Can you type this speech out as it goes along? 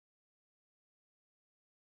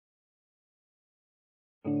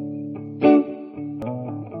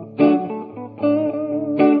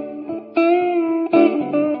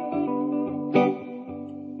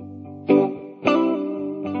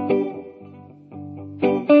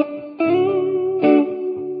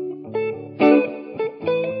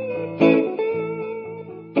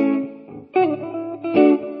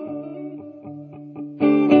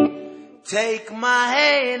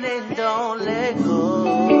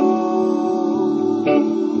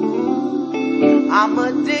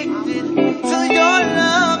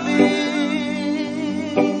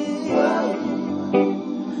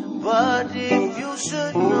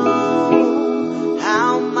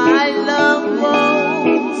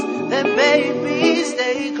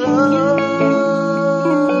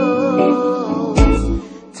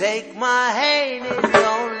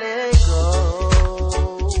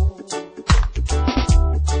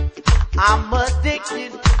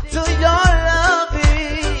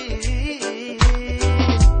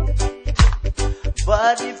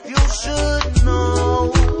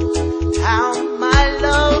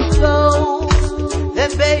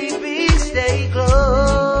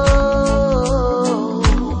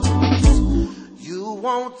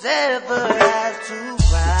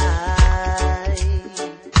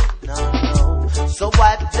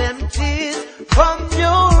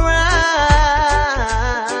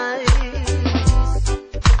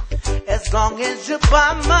As long as you're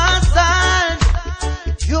by my side,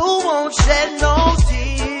 you won't shed no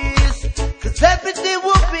tears, 'cause everything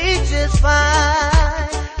will be just fine.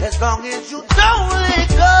 As long as you don't let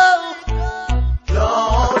go.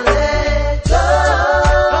 Don't let go.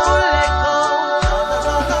 Don't let go.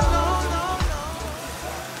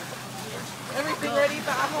 Everything ready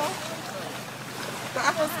for Aho? The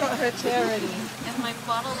Aho's got her chair ready. And my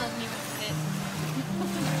bottle doesn't even fit.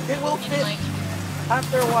 It will fit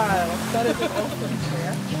after a while. That is an open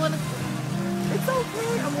chair. You want to... It's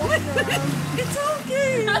okay. I'm walking around. It's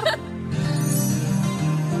okay.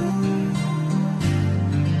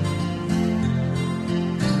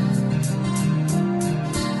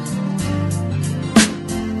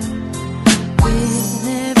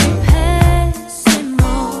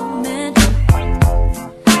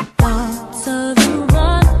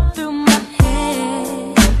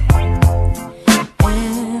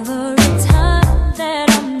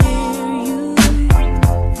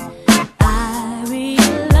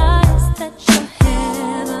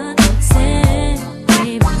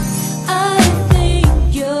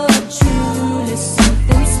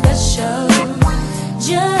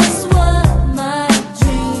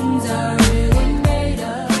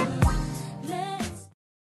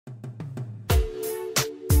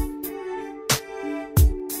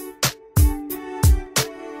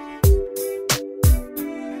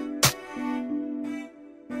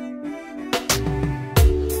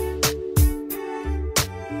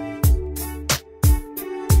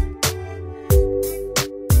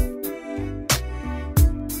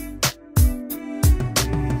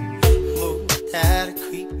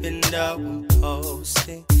 I'm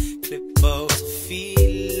posting clipboards of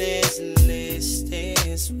feelings and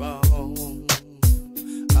listings wrong.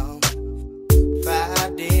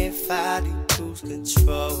 Friday, lose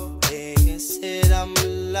control. They said I'm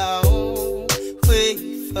alone, wait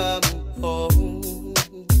from home.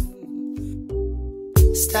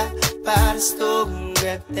 Stop by the store and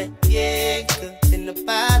grab that Jaeger in the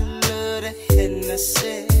bottle of the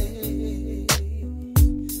Hennessy.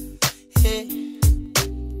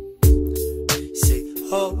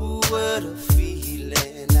 Oh, what a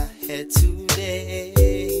feeling I had today.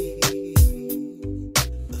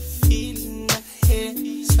 A feeling I had.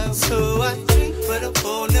 So I drink, but I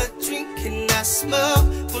wanna drink and I smoke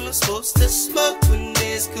when I'm supposed to smoke. When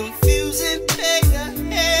there's confusing pain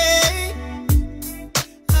ahead.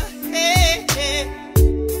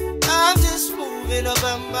 I'm just moving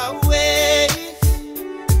about my way.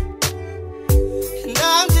 And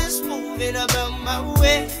I'm just moving about my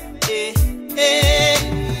way.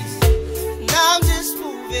 And I'm just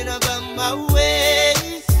moving about my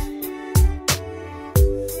ways.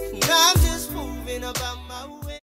 And I'm just moving about my